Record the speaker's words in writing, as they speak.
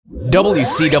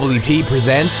WCWP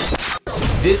presents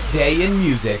This Day in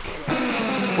Music.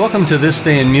 Welcome to This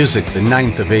Day in Music, the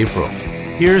 9th of April.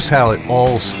 Here's how it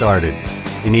all started.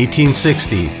 In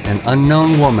 1860, an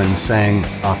unknown woman sang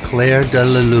Au clair de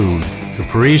la lune to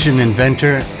Parisian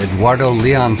inventor Eduardo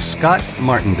Leon Scott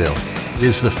Martinville. It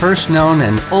is the first known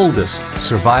and oldest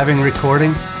surviving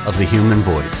recording of the human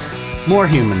voice. More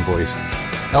human voices.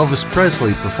 Elvis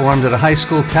Presley performed at a high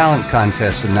school talent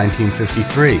contest in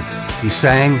 1953. He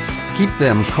sang, "Keep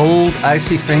them cold,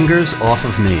 icy fingers off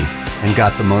of me," and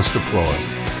got the most applause.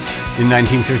 In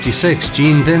 1956,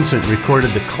 Gene Vincent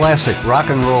recorded the classic rock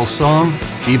and roll song,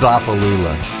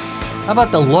 Bebop-A-Lula. How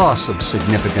about the loss of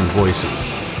significant voices?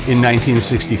 In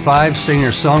 1965,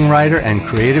 singer-songwriter and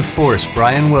creative force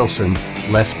Brian Wilson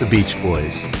left the Beach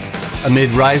Boys.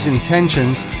 Amid rising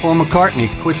tensions, Paul McCartney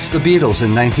quits the Beatles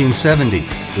in 1970,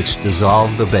 which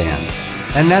dissolved the band.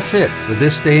 And that's it for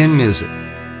This Day in Music.